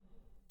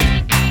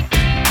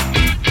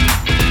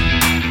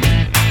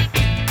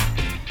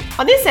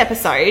On this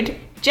episode,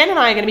 Jen and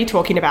I are going to be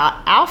talking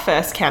about our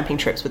first camping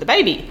trips with a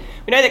baby.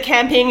 We know that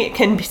camping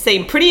can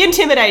seem pretty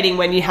intimidating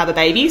when you have a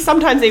baby,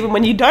 sometimes even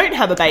when you don't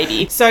have a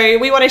baby. So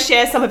we want to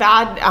share some of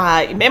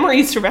our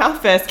memories from our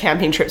first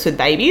camping trips with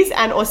babies,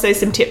 and also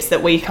some tips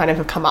that we kind of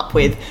have come up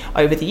with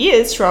over the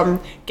years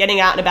from getting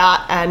out and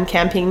about and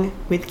camping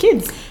with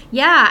kids.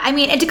 Yeah, I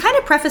mean, and to kind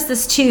of preface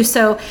this too,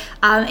 so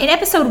in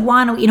episode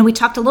 1, we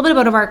talked a little bit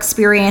about our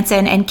experience,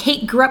 and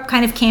Kate grew up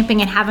kind of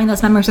camping and having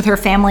those memories with her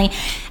family,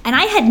 and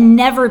I had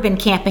never been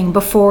camping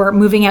before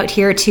moving out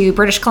here to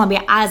British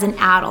Columbia as an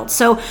adult.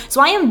 So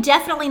I am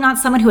definitely not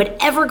someone who had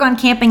ever gone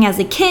camping as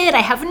a kid.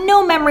 I have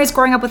no memories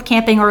growing up with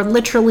camping or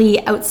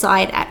literally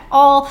outside at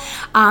all.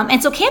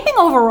 And so camping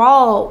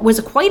overall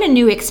was quite a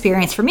new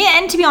experience for me,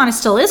 and to be honest,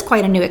 still is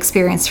quite a new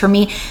experience for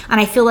me,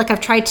 and I feel like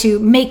I've tried to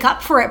make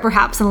up for it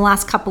perhaps in the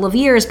last couple of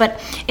years, but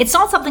it's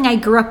not something I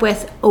grew up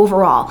with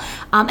overall.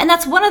 And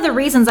that's one of the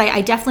reasons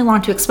I definitely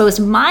wanted to expose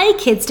my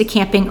kids to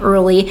camping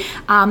early,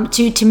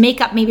 to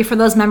make up maybe for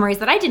those memories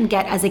that I didn't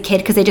get as a kid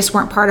because they just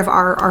weren't part of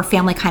our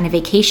family kind of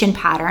vacation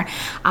pattern.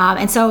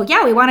 And so,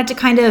 yeah, we wanted to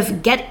kind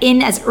of get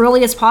in as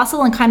early as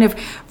possible and kind of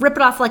rip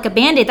it off like a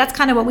Band-Aid. That's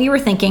kind of what we were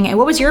thinking. And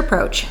what was your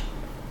approach?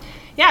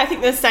 Yeah, I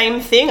think the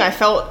same thing. I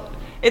felt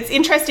it's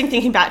interesting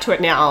thinking back to it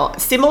now.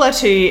 Similar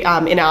to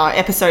in our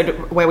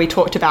episode where we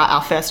talked about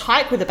our first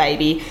hike with a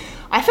baby,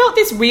 I felt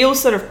this real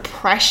sort of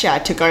pressure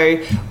to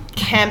go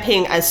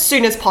camping as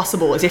soon as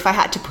possible, as if I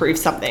had to prove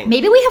something.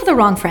 Maybe we have the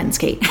wrong friends,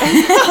 Kate. And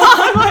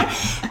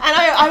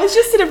I was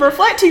just sort of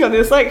reflecting on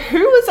this, like, who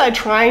was I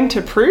trying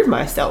to prove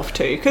myself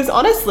to? Because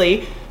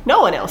honestly,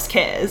 no one else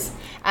cares.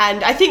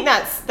 And I think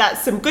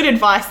that's some good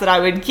advice that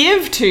I would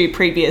give to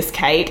previous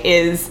Kate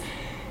is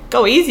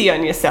go easy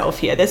on yourself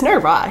here. There's no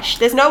rush.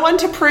 There's no one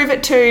to prove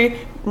it to.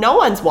 No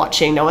one's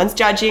watching, no one's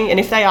judging, and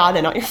if they are,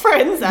 they're not your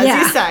friends, as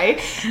you say.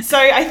 So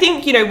I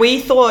think, we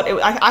thought,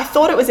 I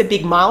thought it was a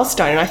big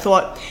milestone, and I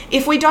thought,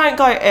 if we don't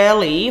go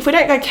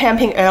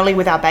camping early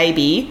with our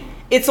baby,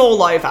 it's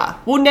all over.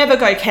 We'll never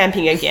go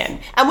camping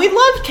again. And we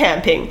loved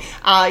camping.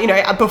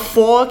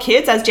 Before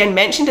kids, as Jen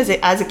mentioned,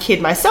 as a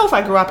kid myself,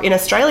 I grew up in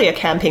Australia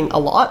camping a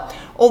lot,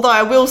 although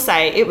I will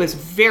say it was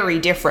very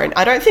different.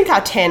 I don't think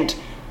our tent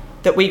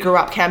that we grew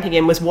up camping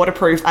in was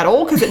waterproof at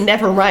all because it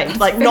never rained,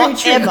 like not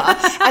true. Ever.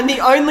 And the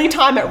only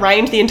time it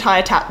rained, the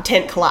entire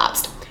tent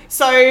collapsed.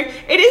 So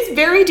it is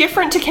very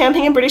different to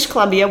camping in British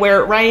Columbia, where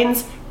it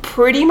rains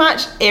pretty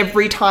much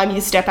every time you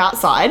step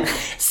outside.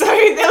 So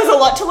there was a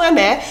lot to learn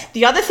there.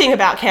 The other thing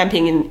about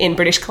camping in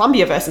British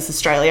Columbia versus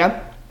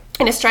Australia,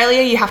 in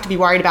Australia, you have to be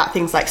worried about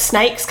things like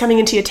snakes coming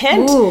into your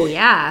tent. Ooh,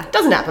 yeah. It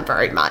doesn't happen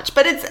very much,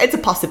 but it's a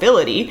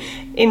possibility.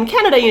 In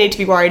Canada, you need to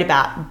be worried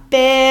about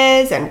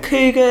bears and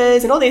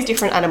cougars and all these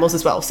different animals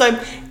as well. So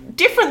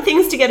different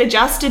things to get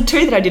adjusted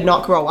to that I did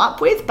not grow up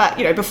with. But,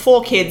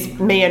 before kids,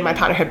 me and my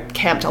partner have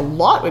camped a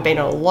lot. We've been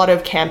on a lot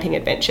of camping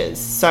adventures.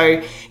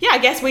 So, yeah, I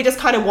guess we just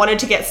kind of wanted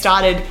to get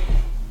started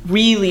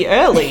really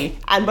early.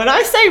 And when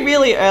I say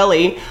really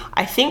early,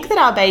 I think that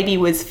our baby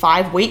was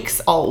 5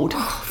 weeks old.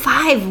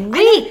 5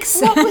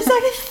 weeks? What was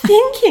I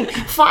thinking?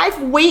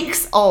 5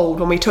 weeks old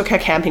when we took her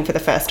camping for the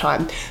first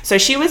time. So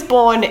she was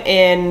born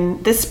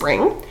in the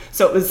spring.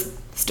 So it was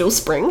still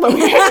spring when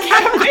we went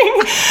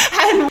camping.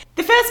 And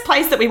the first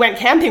place that we went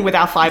camping with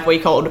our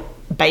 5-week-old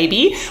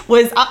baby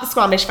was up the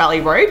Squamish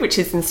Valley Road, which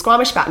is in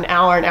Squamish, about an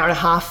hour and a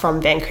half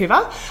from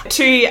Vancouver,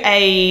 to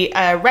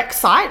a rec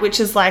site, which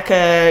is like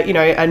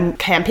a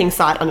camping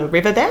site on a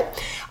river there.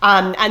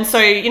 And so,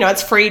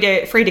 it's free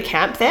to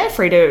camp there,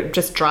 free to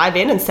just drive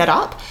in and set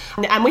up.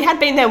 And we had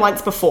been there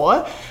once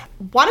before.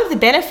 One of the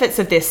benefits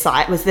of this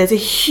site was there's a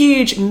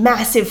huge,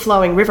 massive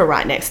flowing river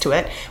right next to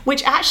it,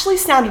 which actually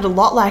sounded a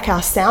lot like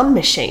our sound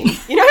machine.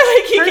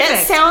 You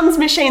get sounds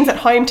machines at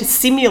home to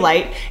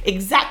simulate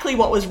exactly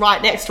what was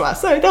right next to us.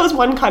 So that was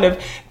one kind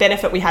of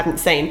benefit we hadn't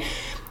seen.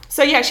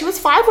 So yeah, she was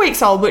 5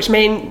 weeks old, which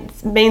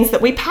means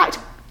that we packed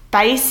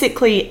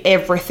basically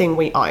everything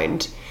we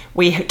owned.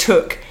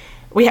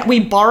 We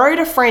borrowed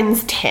a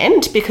friend's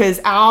tent because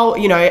our,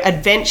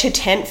 adventure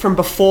tent from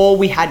before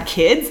we had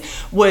kids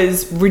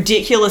was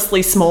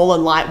ridiculously small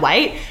and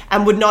lightweight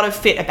and would not have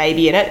fit a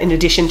baby in it, in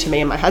addition to me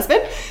and my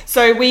husband.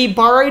 So we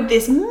borrowed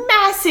this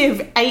massive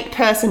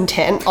 8-person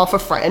tent off a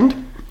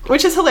friend,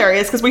 which is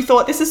hilarious because we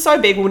thought, this is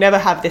so big, we'll never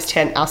have this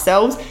tent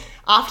ourselves.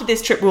 After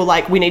this trip, we were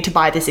like, we need to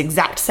buy this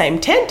exact same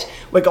tent.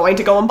 We're going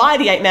to go and buy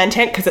the 8-man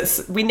tent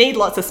because we need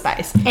lots of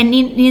space. And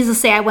needless to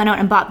say, I went out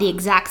and bought the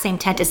exact same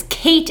tent as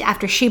Kate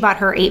after she bought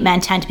her 8-man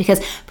tent, because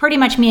pretty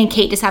much me and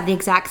Kate just have the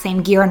exact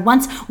same gear. And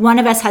once one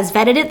of us has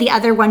vetted it, the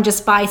other one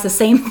just buys the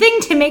same thing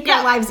to make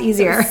our lives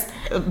easier.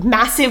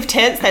 Massive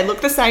tents, they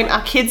look the same.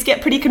 Our kids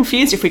get pretty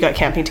confused if we go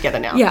camping together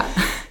now. Yeah.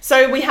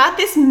 So we had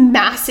this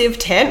massive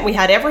tent. We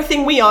had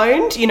everything we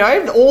owned, you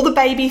know, all the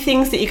baby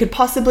things that you could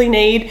possibly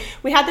need.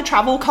 We had the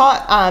travel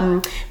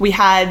cot. We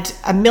had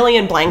a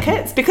million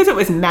blankets because it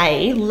was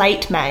May,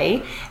 late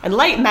May. And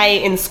late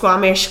May in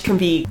Squamish can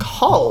be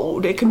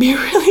cold. It can be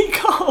really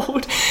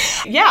cold.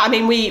 Yeah, I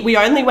mean, we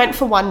only went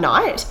for one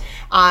night.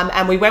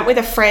 And we went with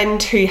a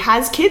friend who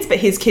has kids, but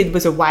his kid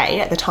was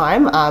away at the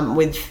time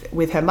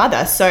with her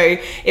mother. So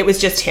it was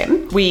just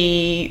him.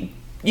 We,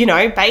 you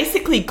know,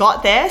 basically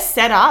got there,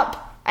 set up,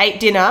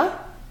 ate dinner,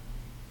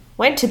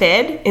 went to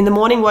bed, in the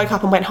morning woke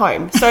up and went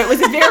home. So it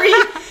was a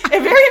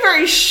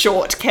very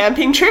short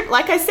camping trip.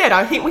 Like I said,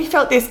 I think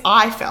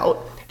I felt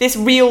this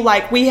real,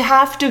 like, we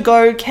have to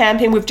go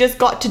camping. We've just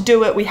got to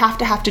do it. We have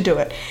to do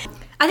it.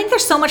 I think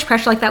there's so much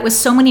pressure like that with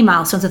so many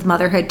milestones with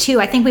motherhood too.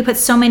 I think we put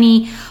so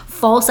many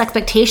false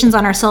expectations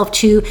on ourselves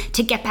to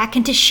get back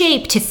into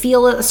shape, to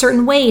feel a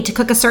certain way, to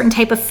cook a certain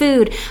type of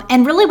food.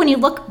 And really, when you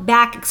look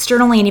back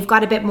externally and you've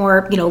got a bit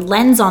more, you know,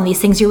 lens on these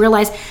things, you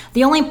realize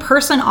the only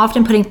person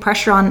often putting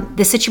pressure on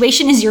the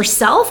situation is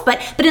yourself.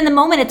 But in the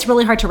moment, it's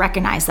really hard to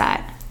recognize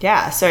that.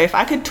 Yeah, so if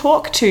I could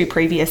talk to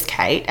previous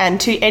Kate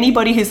and to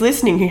anybody who's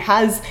listening who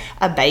has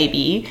a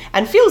baby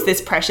and feels this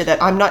pressure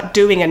that I'm not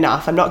doing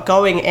enough, I'm not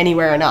going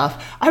anywhere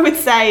enough, I would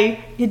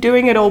say you're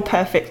doing it all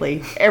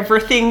perfectly.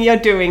 Everything you're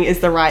doing is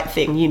the right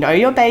thing. You know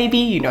your baby,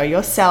 you know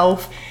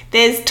yourself.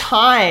 There's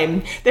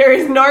time. There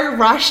is no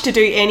rush to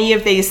do any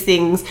of these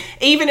things.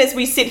 Even as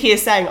we sit here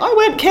saying, I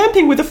went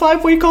camping with a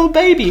 5-week-old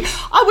baby,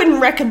 I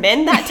wouldn't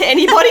recommend that to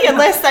anybody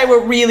unless they were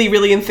really,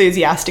 really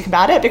enthusiastic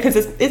about it, because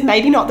it's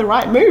maybe not the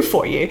right move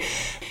for you.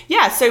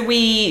 Yeah, so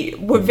we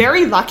were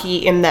very lucky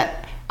in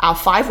that our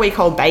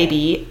 5-week-old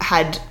baby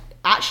had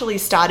actually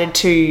started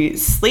to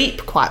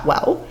sleep quite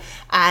well.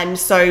 And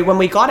so when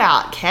we got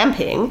out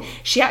camping,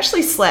 she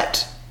actually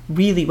slept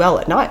really well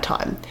at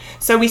nighttime.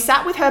 So we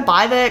sat with her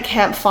by the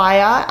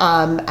campfire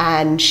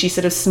and she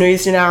sort of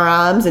snoozed in our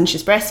arms, and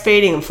she's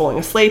breastfeeding and falling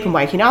asleep and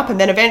waking up. And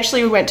then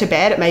eventually we went to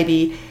bed at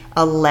maybe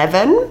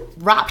 11,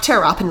 wrapped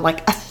her up in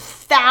like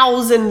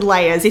 1,000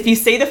 layers. If you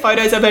see the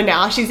photos of her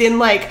now, she's in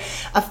like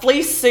a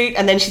fleece suit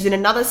and then she's in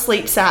another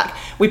sleep sack.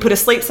 We put a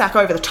sleep sack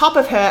over the top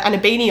of her and a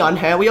beanie on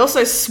her. We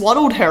also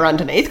swaddled her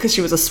underneath because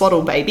she was a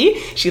swaddle baby.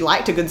 She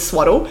liked a good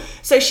swaddle.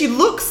 So she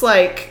looks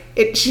like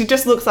she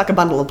just looks like a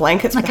bundle of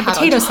blankets, like a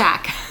potato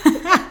sack.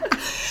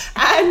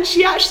 And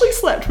she actually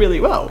slept really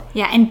well.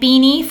 Yeah, and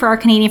beanie, for our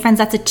Canadian friends,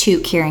 that's a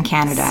toque here in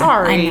Canada.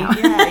 Sorry. I know.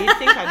 Yeah, you'd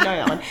think I'd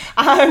know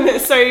that one.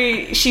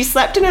 So she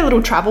slept in a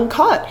little travel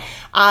cot.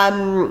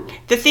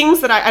 The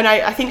things that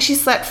I think she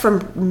slept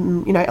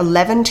from,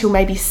 11 till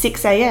maybe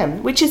 6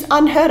 a.m., which is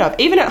unheard of.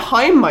 Even at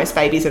home, most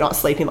babies are not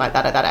sleeping like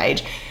that at that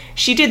age.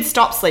 She did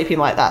stop sleeping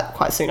like that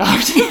quite soon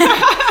after.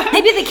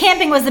 Maybe the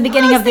camping was the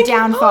beginning of the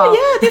downfall.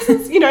 Oh, yeah, this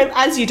is,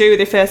 as you do with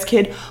your first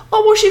kid.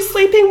 Oh, well, she's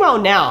sleeping well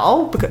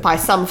now by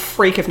some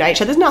freak of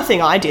nature. There's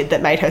nothing I did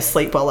that made her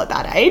sleep well at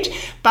that age.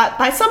 But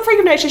by some freak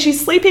of nature,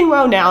 she's sleeping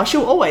well now.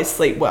 She'll always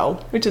sleep well,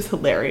 which is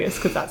hilarious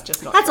because that's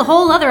just not That's true. A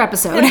whole other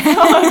episode.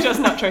 It's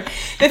just not true.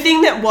 The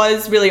thing that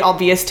was really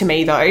obvious to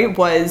me, though,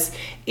 was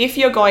if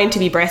you're going to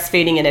be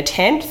breastfeeding in a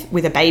tent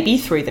with a baby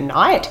through the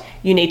night,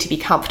 you need to be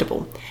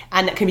comfortable.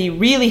 And it can be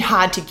really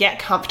hard to get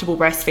comfortable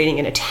breastfeeding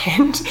in a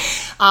tent.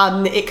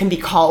 It can be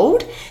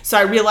cold. So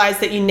I realized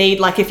that you need,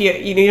 like, if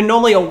you're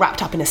normally all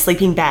wrapped up in a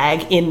sleeping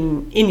bag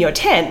in your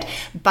tent,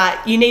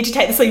 but you need to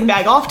take the sleeping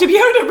bag off to be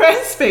able to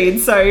breastfeed.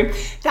 So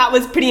that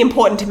was pretty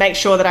important to make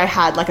sure that I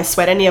had like a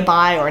sweater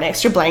nearby or an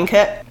extra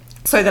blanket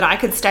so that I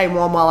could stay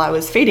warm while I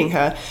was feeding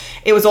her.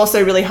 It was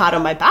also really hard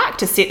on my back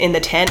to sit in the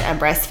tent and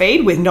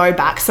breastfeed with no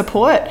back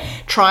support,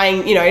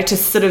 trying, to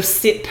sort of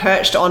sit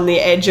perched on the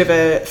edge of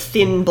a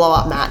thin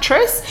blow-up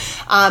mattress.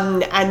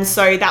 And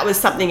so that was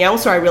something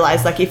else where I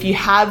realized, like, if you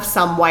have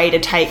some way to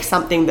take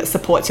something that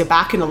supports your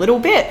back in a little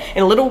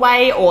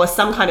way, or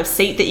some kind of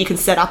seat that you can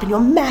set up in your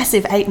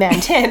massive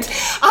 8-man tent,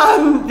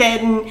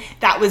 then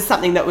that was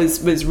something that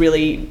was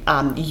really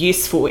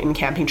useful in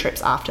camping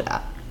trips after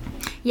that.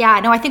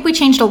 Yeah, no, I think we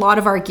changed a lot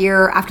of our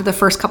gear after the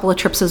first couple of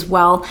trips as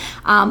well.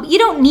 You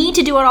don't need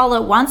to do it all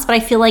at once, but I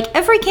feel like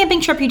every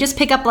camping trip you just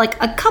pick up like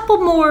a couple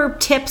more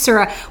tips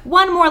or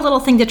one more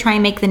little thing to try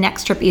and make the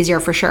next trip easier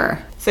for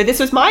sure. So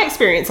this was my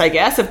experience, I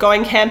guess, of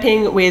going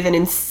camping with an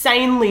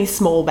insanely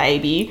small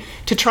baby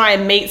to try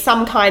and meet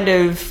some kind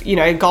of,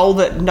 goal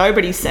that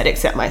nobody set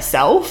except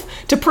myself,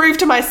 to prove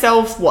to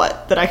myself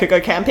that I could go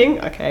camping.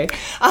 Okay.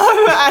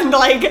 And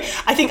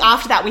I think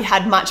after that we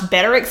had much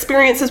better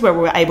experiences where we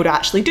were able to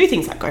actually do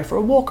things like go for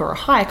a walk or a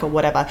hike or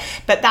whatever.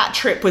 But that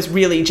trip was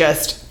really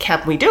just,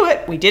 can we do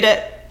it? We did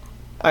it.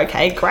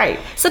 Okay, great.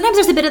 Sometimes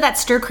there's a bit of that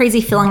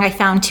stir-crazy feeling I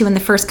found too in the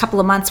first couple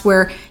of months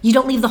where you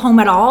don't leave the home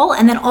at all,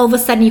 and then all of a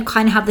sudden you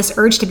kind of have this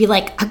urge to be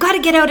like, I've got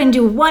to get out and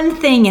do one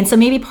thing. And so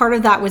maybe part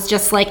of that was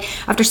just like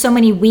after so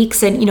many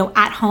weeks and,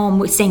 at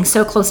home, staying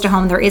so close to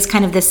home, there is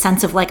kind of this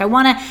sense of like, I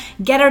want to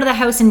get out of the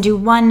house and do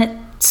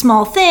one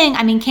small thing.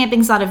 I mean,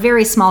 camping's not a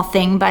very small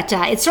thing, but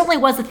it certainly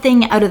was a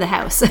thing out of the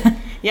house.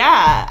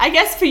 Yeah, I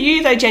guess for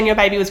you though, Jen, your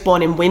baby was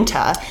born in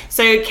winter,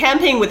 so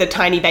camping with a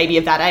tiny baby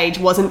of that age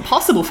wasn't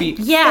possible for you.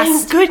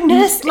 Yes. Thank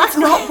goodness, it's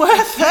not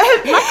worth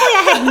it. Luckily,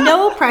 I had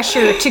no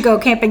pressure to go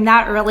camping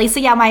that early. So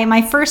yeah,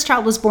 my first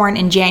child was born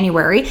in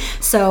January,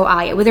 so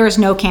there was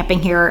no camping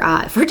here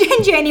for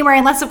in January,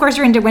 unless of course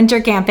you're into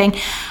winter camping.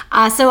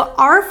 So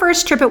our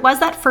first trip, it was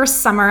that first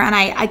summer, and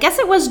I guess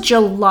it was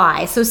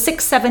July, so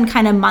 6-7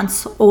 kind of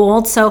months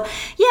old. So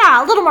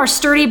yeah, a little more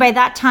sturdy by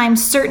that time,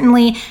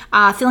 certainly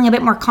feeling a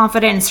bit more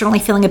confident and certainly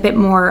feeling a bit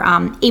more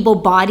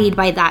able-bodied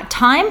by that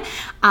time.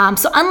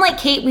 So unlike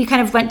Kate, we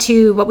kind of went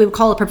to what we would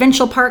call a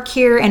provincial park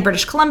here in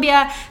British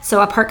Columbia.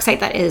 So a park site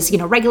that is,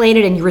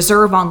 regulated and you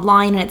reserve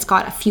online, and it's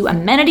got a few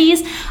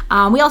amenities.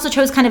 We also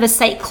chose kind of a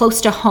site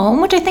close to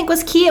home, which I think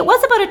was key. It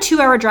was about a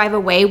 2-hour drive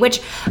away,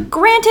 which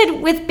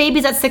granted with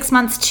babies at 6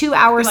 months, 2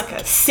 hours. Like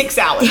a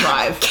 6-hour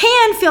drive.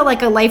 Can feel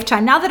like a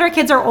lifetime. Now that our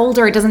kids are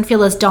older, it doesn't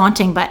feel as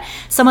daunting, but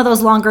some of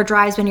those longer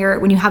drives when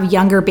you have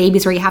younger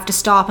babies where you have to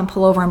stop and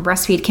pull over and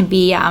breastfeed can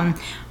be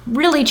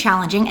really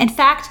challenging. In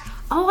fact,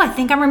 I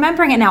think I'm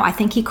remembering it now. I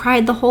think he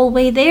cried the whole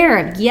way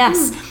there.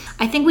 Yes.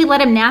 I think we let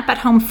him nap at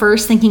home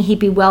first, thinking he'd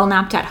be well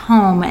napped at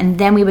home, and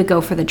then we would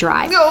go for the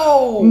drive.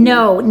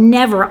 No,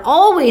 never.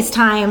 Always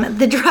time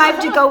the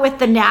drive to go with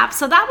the nap.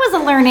 So that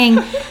was a learning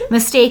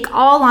mistake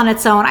all on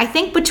its own. I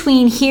think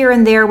between here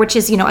and there, which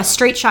is, a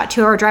straight shot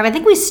 2-hour drive, I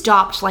think we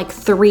stopped like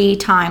 3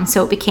 times.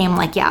 So it became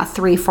like, a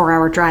 3-4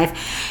 hour drive.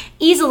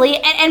 Easily,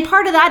 and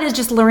part of that is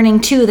just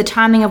learning too the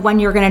timing of when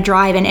you're going to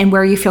drive and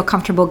where you feel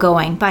comfortable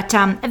going. But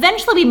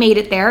eventually we made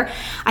it there.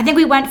 I think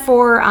we went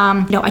for a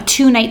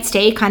 2-night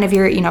stay, kind of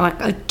your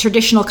a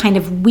traditional kind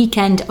of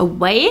weekend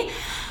away.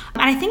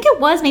 And I think it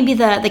was maybe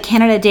the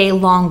Canada Day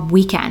long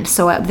weekend.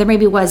 So there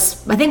maybe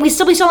was, I think we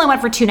still only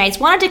went for 2 nights.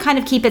 Wanted to kind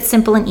of keep it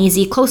simple and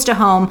easy, close to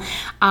home.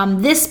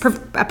 This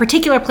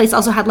particular place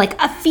also had like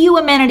a few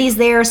amenities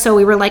there. So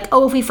we were like,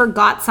 if we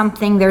forgot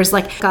something, there's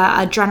like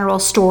a general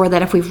store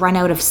that if we've run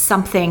out of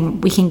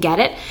something, we can get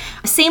it.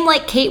 Same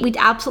like Kate, we'd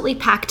absolutely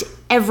packed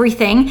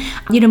everything.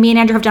 Me and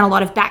Andrew have done a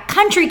lot of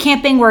backcountry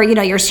camping where,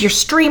 you're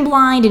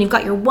streamlined and you've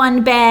got your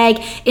one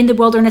bag in the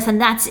wilderness and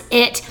that's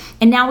it.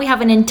 And now we have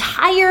an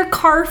entire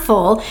car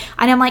full.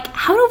 And I'm like,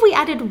 how have we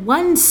added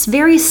one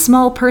very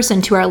small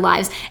person to our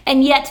lives?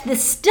 And yet the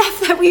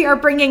stuff that we are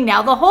bringing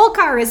now, the whole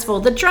car is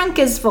full. The trunk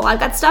is full. I've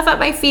got stuff at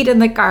my feet in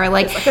the car. It's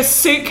like a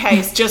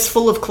suitcase just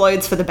full of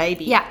clothes for the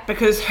baby. Yeah.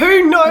 Because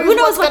who knows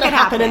what's going to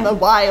happen in the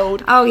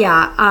wild. Oh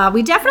yeah.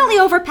 We definitely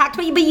overpacked,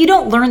 but you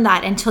don't learn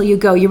that until you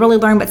go. You really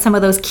learn what some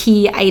of those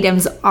key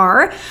items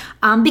are.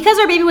 Because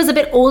our baby was a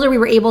bit older, we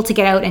were able to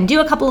get out and do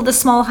a couple of the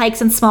small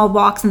hikes and small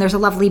walks, and there's a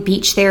lovely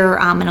beach there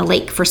and a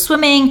lake for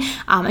swimming.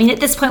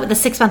 At this point with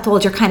a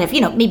 6-month-old, you're kind of,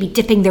 maybe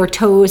dipping their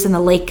toes in the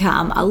lake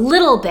a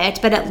little bit,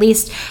 but at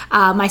least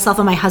myself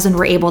and my husband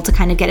were able to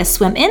kind of get a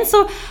swim in.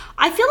 So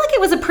I feel like it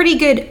was a pretty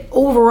good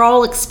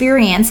overall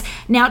experience.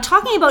 Now,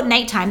 talking about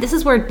nighttime, this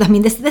is where,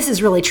 this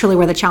is really truly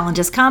where the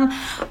challenges come.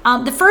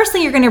 The first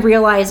thing you're going to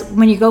realize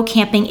when you go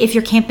camping, if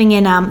you're camping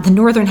in the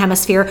Northern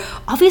Hemisphere,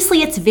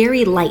 obviously it's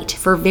very light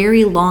for a very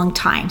long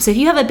time. So if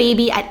you have a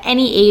baby at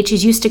any age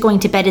who's used to going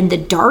to bed in the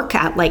dark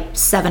at like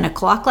 7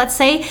 o'clock, let's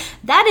say,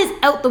 that is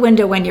out the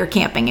window when you're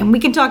camping. And we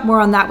can talk more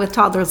on that with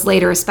toddlers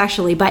later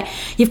especially, but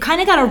you've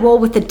kind of got to roll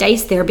with the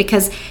dice there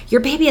because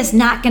your baby is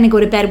not going to go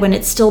to bed when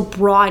it's still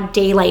broad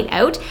daylight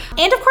out.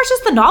 And of course,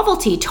 just the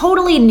novelty,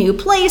 totally new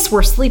place.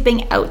 We're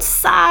sleeping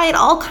outside,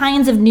 all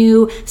kinds of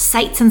new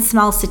sights and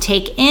smells to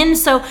take in.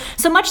 So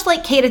much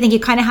like Kate, I think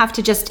you kind of have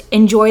to just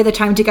enjoy the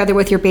time together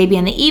with your baby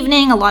in the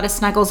evening. A lot of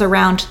snuggles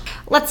around,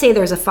 let's say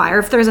there's a fire.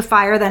 If there's a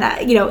fire, then,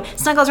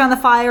 snuggles around the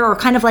fire, or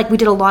kind of like we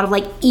did a lot of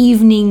like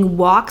evening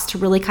walks to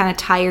really kind of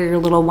tire your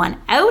little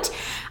one out.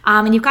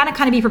 And you've got to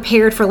kind of be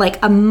prepared for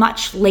like a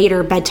much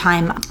later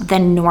bedtime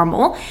than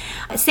normal.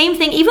 Same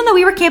thing, even though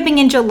we were camping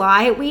in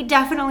July,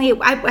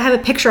 I have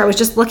a picture I was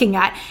just looking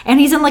at, and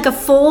he's in like a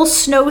full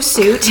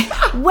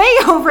snowsuit, way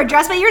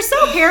overdressed, but you're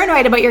so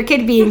paranoid about your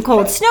kid being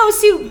cold.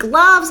 Snowsuit,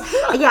 gloves,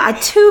 a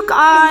toque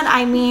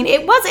on.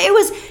 It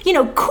was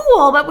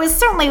cool, but was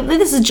certainly,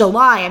 this is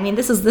July.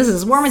 This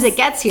is warm as it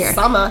gets here.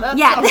 Summer.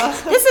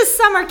 This is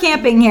summer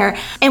camping here.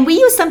 And we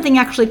used something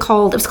actually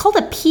called a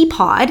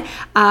Peapod.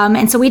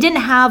 And so we didn't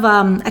have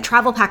a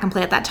travel pack and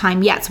play at that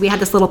time yet. So we had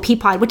this little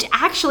Peapod, which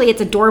actually it's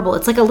adorable.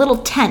 It's like a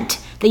little tent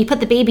that you put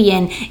the baby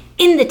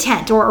in the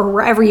tent or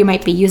wherever you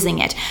might be using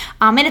it.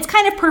 And it's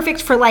kind of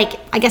perfect for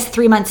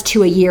 3 months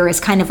to a year is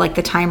kind of like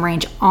the time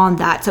range on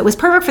that. So it was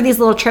perfect for these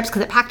little trips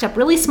because it packed up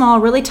really small,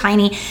 really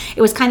tiny.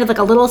 It was kind of like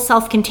a little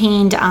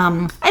self-contained,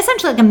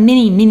 essentially like a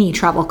mini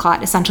travel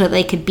cot, essentially that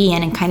they could be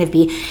in and kind of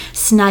be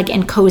snug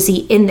and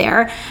cozy in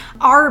there.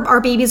 Our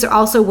babies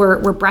also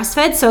were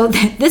breastfed, so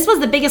this was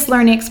the biggest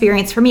learning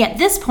experience for me. At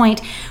this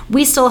point,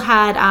 we still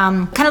had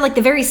kind of like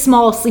the very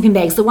small sleeping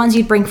bags, the ones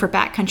you'd bring for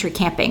backcountry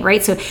camping,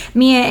 right? So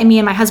me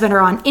and my husband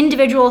are on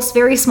individual,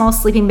 very small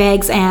sleeping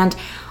bags, and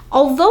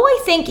although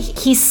I think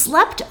he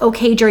slept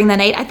okay during the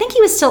night, I think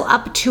he was still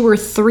up 2 or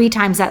 3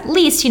 times at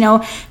least,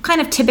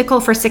 kind of typical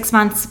for 6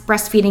 months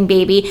breastfeeding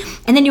baby.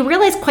 And then you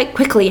realize quite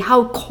quickly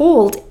how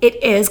cold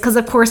it is because,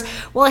 of course,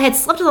 while I had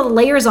slept with all the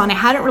layers on, I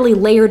hadn't really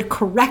layered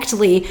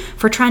correctly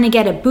for trying to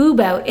get a boob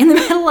out in the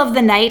middle of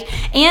the night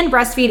and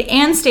breastfeed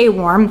and stay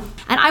warm.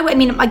 And I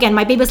mean, again,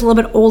 my baby was a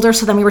little bit older,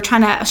 so then I was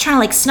trying to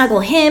like snuggle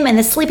him in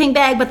the sleeping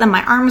bag, but then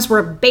my arms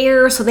were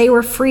bare, so they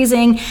were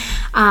freezing.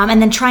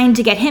 And then trying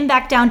to get him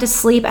back down to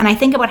sleep. And I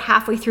think about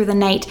halfway through the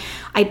night,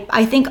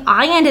 I think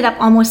I ended up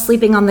almost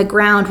sleeping on the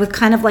ground with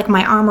kind of like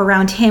my arm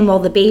around him while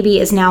the baby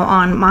is now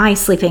on my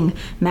sleeping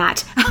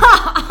mat.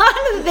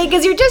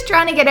 Because you're just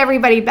trying to get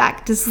everybody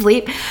back to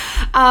sleep.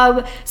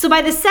 So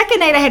by the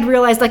second night, I had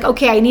realized like,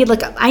 okay, I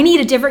need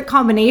a different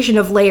combination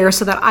of layers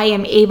so that I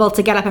am able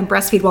to get up and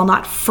breastfeed while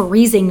not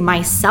freezing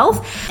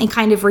myself, and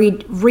kind of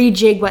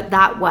rejig what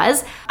that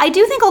was. I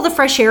do think all the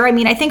fresh air, I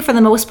mean, I think for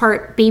the most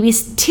part,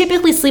 babies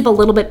typically sleep a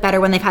little bit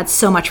better when they've had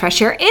so much fresh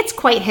air. It's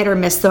quite hit or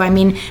miss though. I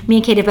mean, me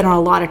and Kate have been on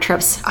a lot of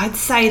trips. I'd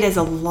say there's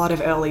a lot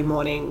of early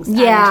mornings.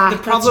 Yeah, and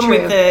the problem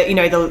with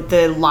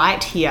the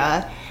light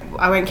here,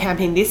 I went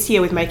camping this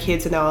year with my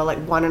kids and they were like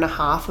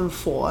 1.5 and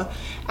 4,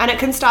 and it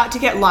can start to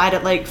get light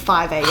at like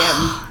 5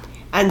 a.m.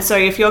 And so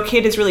if your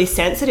kid is really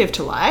sensitive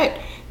to light,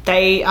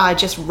 they are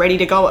just ready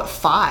to go at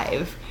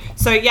 5.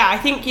 So yeah, I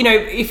think,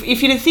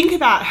 if you think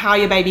about how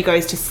your baby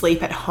goes to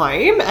sleep at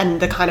home and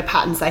the kind of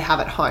patterns they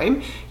have at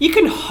home, you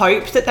can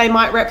hope that they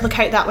might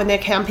replicate that when they're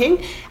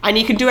camping, and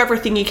you can do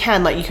everything you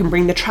can. Like you can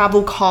bring the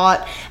travel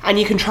cot and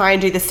you can try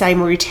and do the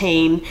same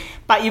routine,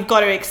 but you've got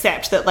to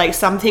accept that like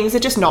some things are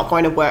just not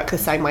going to work the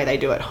same way they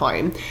do at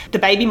home. The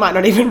baby might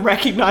not even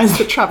recognize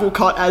the travel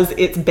cot as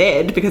its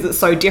bed because it's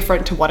so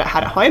different to what it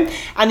had at home.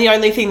 And the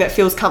only thing that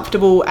feels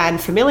comfortable and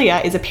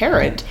familiar is a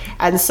parent.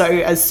 And so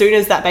as soon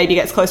as that baby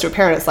gets close to a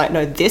parent, it's like,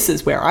 no, this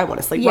is where I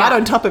want to sleep, right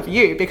on top of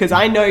you because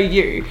I know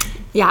you.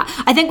 Yeah,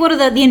 I think one of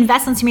the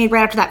investments we made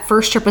right after that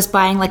first trip was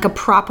buying like a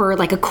proper,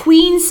 like a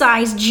queen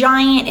size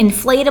giant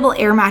inflatable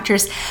air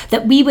mattress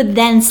that we would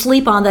then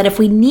sleep on, that if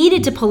we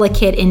needed to pull a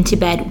kid into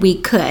bed, we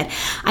could.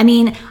 I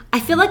mean, I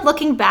feel like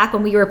looking back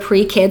when we were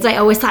pre-kids, I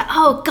always thought,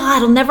 oh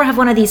God, I'll never have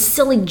one of these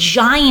silly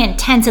giant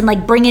tents and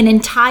like bring an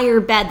entire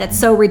bed. That's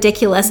so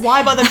ridiculous.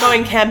 Why bother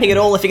going camping at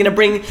all if you're going to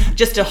bring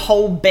just a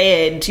whole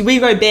bed? We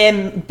go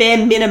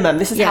bare minimum.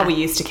 This is how we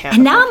used to camp.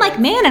 And now I'm like,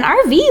 man, an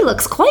RV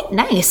looks quite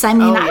nice. I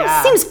mean,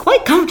 it seems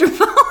quite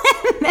comfortable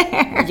in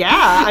there.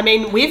 Yeah, I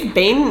mean,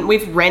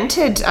 we've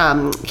rented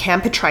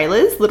camper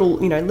trailers,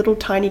 little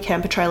tiny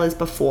camper trailers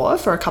before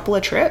for a couple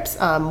of trips.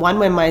 One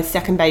when my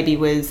second baby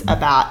was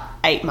about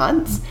 8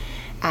 months,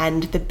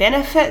 and the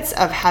benefits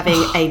of having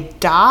a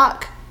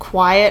dark,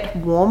 quiet,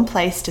 warm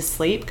place to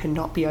sleep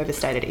cannot be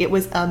overstated. It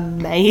was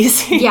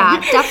amazing. Yeah,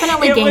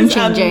 definitely game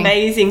changing. It was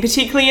amazing,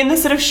 particularly in the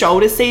sort of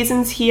shoulder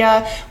seasons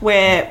here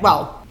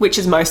which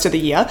is most of the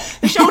year.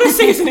 The shoulder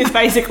season is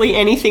basically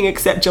anything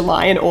except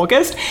July and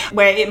August,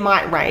 where it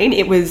might rain.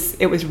 It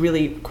was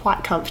really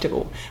quite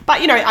comfortable. But,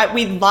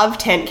 we love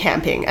tent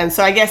camping. And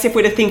so I guess if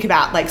we're to think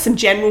about like some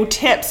general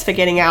tips for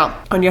getting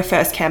out on your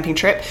first camping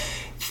trip,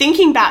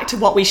 thinking back to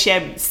what we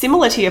shared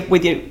similar to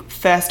with your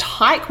first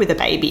hike with a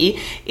baby,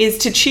 is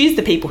to choose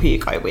the people who you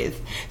go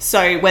with.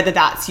 So whether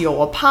that's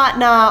your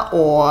partner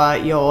or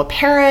your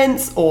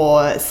parents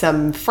or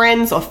some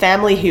friends or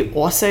family who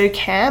also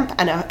camp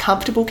and are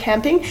comfortable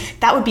camping,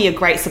 that would be a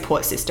great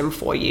support system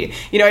for you.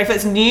 If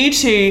it's new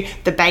to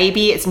the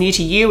baby, it's new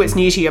to you, it's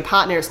new to your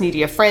partner, it's new to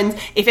your friends.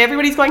 If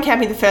everybody's going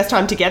camping the first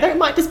time together, it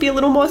might just be a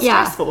little more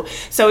stressful.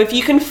 So if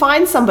you can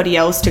find somebody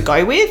else to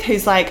go with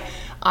who's like,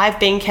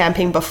 I've been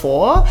camping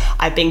before,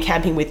 I've been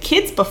camping with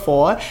kids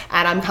before,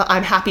 and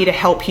I'm happy to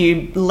help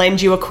you, lend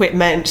you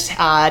equipment,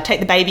 take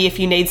the baby if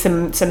you need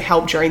some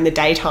help during the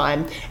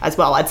daytime as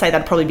well. I'd say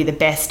that'd probably be the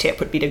best tip,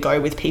 would be to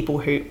go with people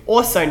who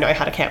also know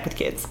how to camp with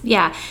kids.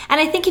 Yeah, and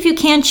I think if you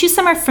can, choose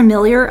somewhere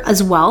familiar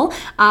as well.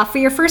 For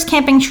your first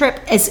camping trip,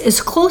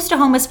 as close to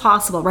home as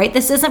possible, right?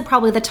 This isn't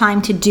probably the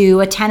time to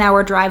do a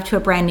 10-hour drive to a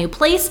brand new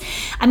place.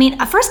 I mean,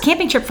 a first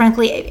camping trip,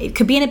 frankly, it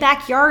could be in a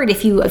backyard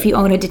if you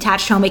own a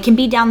detached home. It can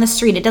be down the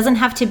street. It doesn't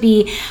have to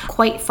be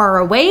quite far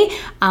away.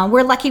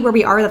 We're lucky where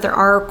we are that there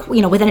are,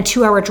 within a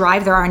 2-hour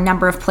drive, there are a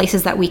number of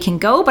places that we can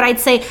go. But I'd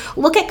say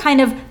look at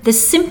kind of the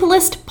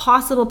simplest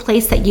possible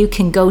place that you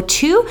can go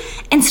to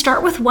and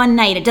start with one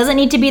night. It doesn't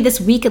need to be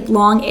this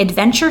week-long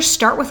adventure.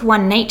 Start with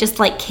one night, just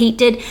like Kate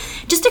did,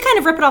 just to kind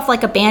of rip it off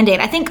like a Band-Aid.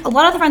 I think a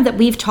lot of the friends that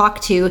we've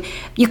talked to,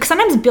 you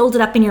sometimes build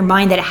it up in your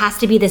mind that it has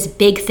to be this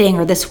big thing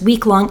or this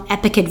week-long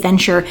epic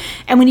adventure.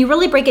 And when you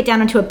really break it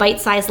down into a bite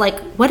size, like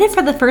what if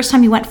for the first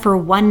time you went for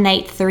one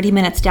night, 30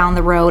 minutes down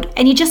the road,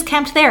 and you just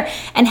camped there?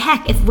 And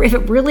heck, if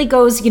it really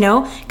goes,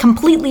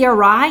 completely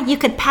awry, you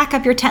could pack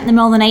up your tent in the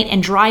middle of the night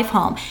and drive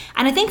home.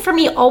 And I think for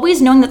me,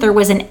 always knowing that there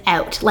was an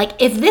out, like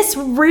if this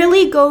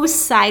really goes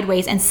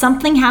sideways and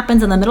something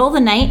happens in the middle of the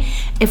night,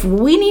 if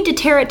we need to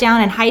tear it down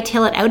and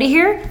hightail it out of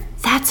here,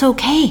 that's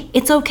okay.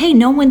 It's okay.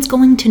 No one's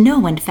going to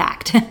know, in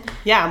fact.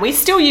 Yeah, we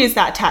still use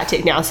that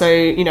tactic now. So,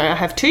 I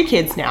have 2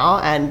 kids now,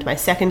 and my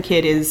second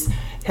kid is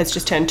has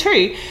just turned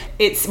 2,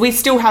 we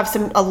still have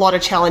a lot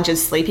of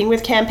challenges sleeping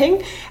with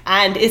camping,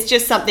 and it's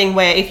just something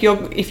where if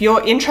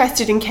you're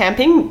interested in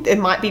camping, it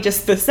might be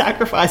just the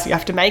sacrifice you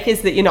have to make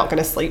is that you're not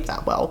going to sleep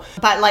that well.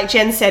 But like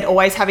Jen said,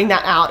 always having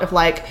that out of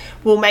like,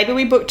 well, maybe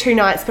we booked 2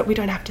 nights, but we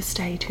don't have to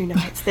stay 2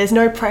 nights. There's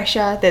no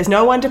pressure. There's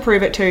no one to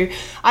prove it to.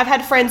 I've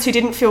had friends who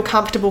didn't feel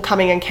comfortable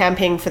coming and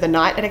camping for the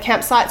night at a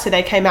campsite, so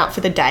they came out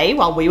for the day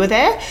while we were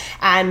there,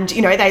 and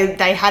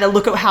they had a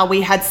look at how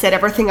we had set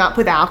everything up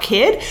with our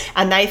kid,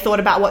 and they thought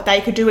about what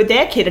they could do with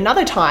their kid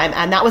another time,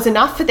 and that was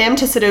enough for them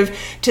to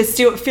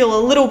still feel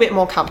a little bit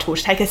more comfortable,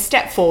 to take a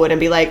step forward and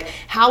be like,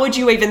 how would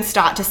you even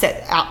start to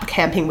set up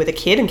camping with a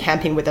kid and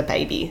camping with a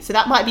baby? So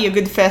that might be a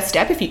good first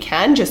step if you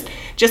can, just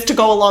to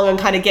go along and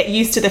kind of get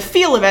used to the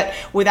feel of it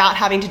without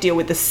having to deal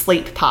with the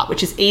sleep part,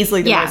 which is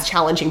easily the most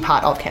challenging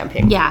part of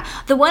camping. Yeah.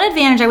 The one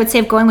advantage I would say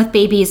of going with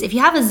babies, if you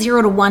have a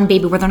 0 to 1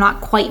 baby where they're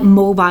not quite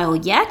mobile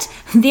yet,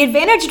 the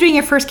advantage of doing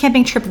your first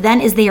camping trip then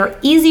is they are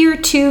easier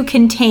to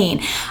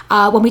contain.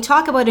 When we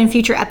talk about in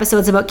future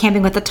episodes about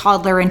camping with a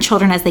toddler and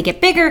children as they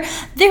get bigger,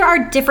 there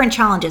are different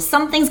challenges.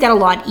 Some things get a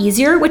lot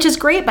easier, which is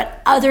great,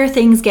 but other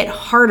things get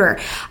harder,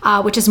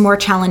 which is more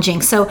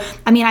challenging. So,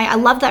 I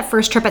love that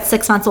first trip at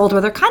 6 months old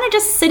where they're kind of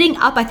just sitting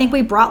up. I think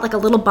we brought like a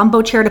little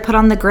bumbo chair to put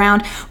on the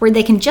ground where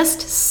they can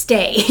just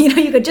stay.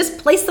 You could just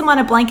place them on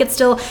a blanket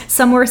still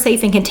somewhere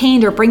safe and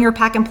contained, or bring your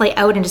pack and play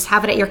out and just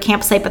have it at your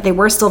campsite, but they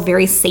were still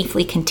very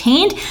safely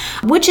contained,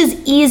 which is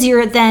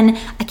easier than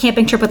a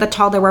camping trip with a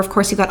toddler where of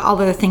course you've got all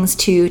other things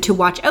to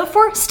watch out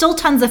for. Still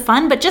tons of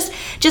fun, but just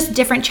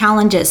different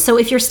challenges. So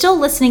if you're still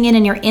listening in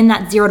and you're in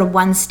that 0 to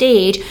 1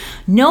 stage,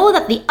 know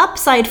that the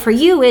upside for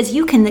you is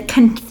you can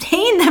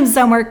contain them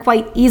somewhere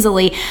quite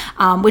easily,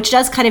 which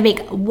does kind of make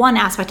one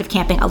aspect of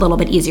camping a little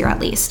bit easier at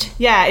least.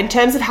 Yeah, in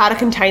terms of how to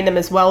contain them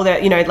as well,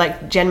 that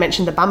like Jen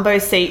mentioned, the bumbo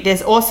seat,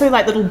 there's also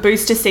like little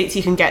booster seats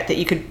you can get that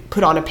you could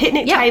put on a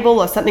picnic table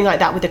or something like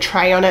that with a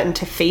tray on it, and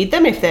to feed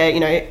them if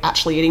they're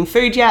actually eating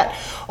food yet,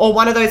 or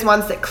one of those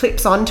ones that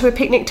clips onto a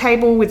picnic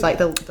table with like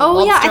the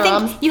I think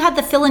arms. You had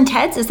the Phil and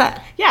Ted's, is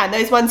that? Yeah, and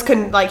those ones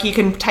you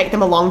can take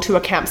them along to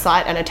a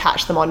campsite and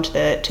attach them onto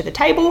the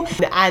table,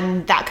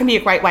 and that can be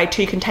a great way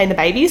to contain the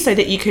baby so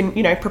that you can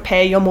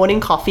prepare your morning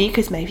coffee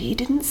because maybe you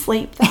didn't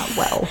sleep that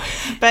well.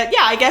 But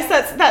yeah, I guess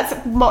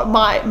that's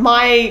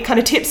my kind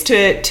of tips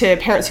to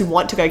parents who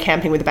want to go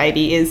camping with a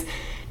baby is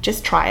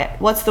just try it.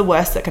 What's the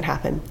worst that can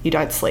happen? You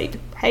don't sleep.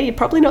 Hey, you're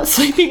probably not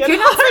sleeping at home.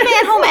 You're not sleeping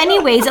at home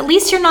anyways. At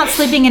least you're not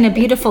sleeping in a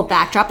beautiful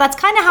backdrop. That's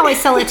kind of how I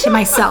sell it to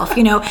myself.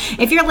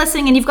 If you're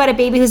listening and you've got a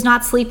baby who's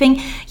not sleeping,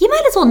 you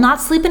might as well not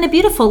sleep in a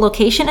beautiful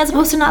location as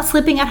opposed to not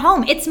sleeping at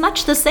home. It's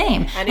much the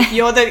same. And if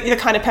you're the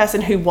kind of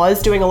person who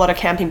was doing a lot of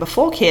camping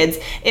before kids,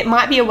 it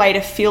might be a way to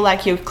feel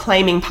like you're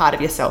claiming part of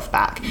yourself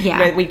back.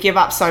 Yeah. We give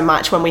up so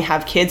much when we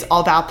have kids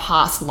of our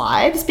past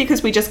lives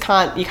because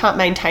you can't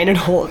maintain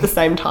it all at the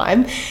same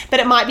time. But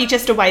it might be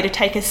just a way to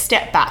take a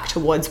step back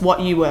towards what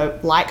you were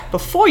like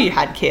before you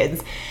had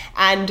kids.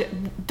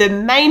 And the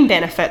main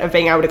benefit of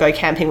being able to go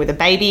camping with a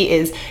baby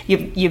is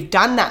you've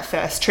done that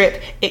first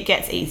trip, it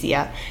gets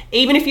easier.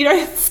 Even if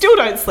you still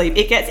don't sleep,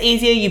 it gets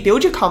easier, you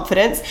build your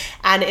confidence,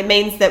 and it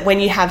means that when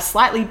you have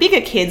slightly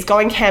bigger kids,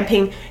 going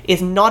camping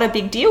is not a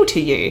big deal to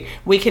you.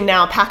 We can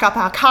now pack up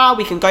our car,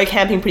 we can go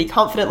camping pretty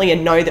confidently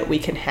and know that we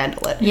can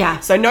handle it. Yeah.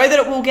 So know that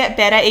it will get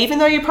better, even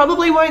though you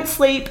probably won't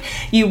sleep,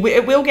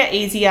 it will get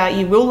easier,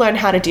 you will learn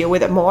how to deal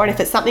with it more, and if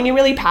it's something you're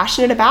really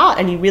passionate about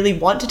and you really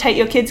want to take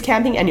your kids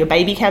camping and your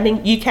baby camping,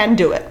 you can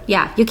do it.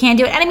 Yeah, you can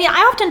do it. And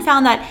I often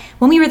found that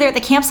when we were there at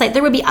the campsite,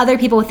 there would be other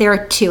people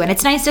there too. And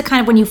it's nice to kind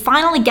of, when you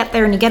finally get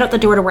there and you get out the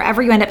door to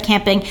wherever you end up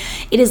camping,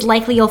 it is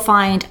likely you'll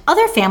find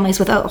other families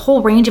with a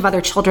whole range of other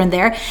children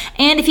there.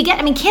 And if you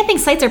camping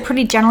sites are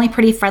generally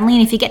pretty friendly.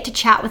 And if you get to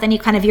chat with any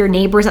kind of your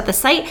neighbors at the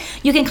site,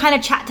 you can kind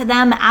of chat to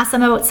them, ask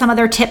them about some of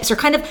their tips, or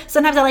kind of,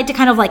 sometimes I like to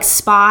kind of like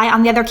spy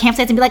on the other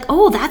campsites and be like,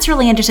 oh, that's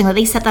really interesting that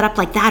they set that up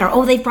like that, or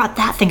oh, they brought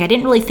that thing. I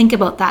didn't really think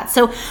about that.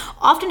 So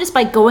often just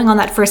by going on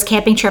that first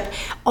camping trip,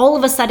 all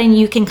of a sudden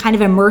you can kind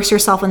of immerse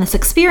yourself in this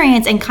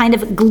experience and kind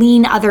of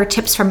glean other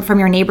tips from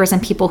your neighbors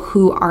and people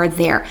who are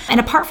there. And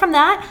apart from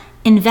that,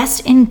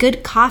 invest in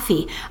good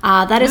coffee.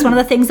 That is one of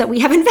the things that we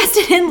have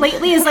invested in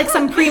lately, is like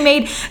some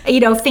pre-made,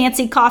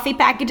 fancy coffee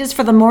packages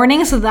for the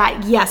morning, so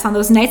that yes, on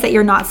those nights that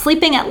you're not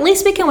sleeping, at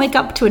least we can wake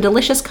up to a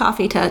delicious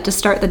coffee to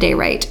start the day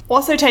right.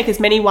 Also take as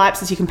many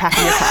wipes as you can pack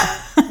in your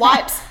car.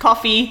 Wipes,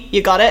 coffee,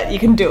 you got it, you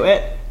can do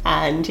it.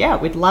 And yeah,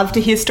 we'd love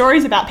to hear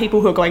stories about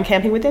people who are going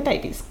camping with their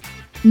babies.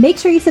 Make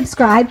sure you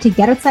subscribe to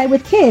Get Outside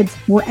with Kids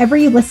wherever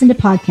you listen to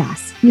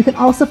podcasts. You can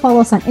also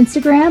follow us on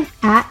Instagram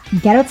at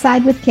Get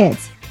Outside with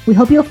Kids. We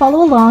hope you'll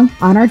follow along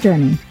on our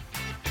journey.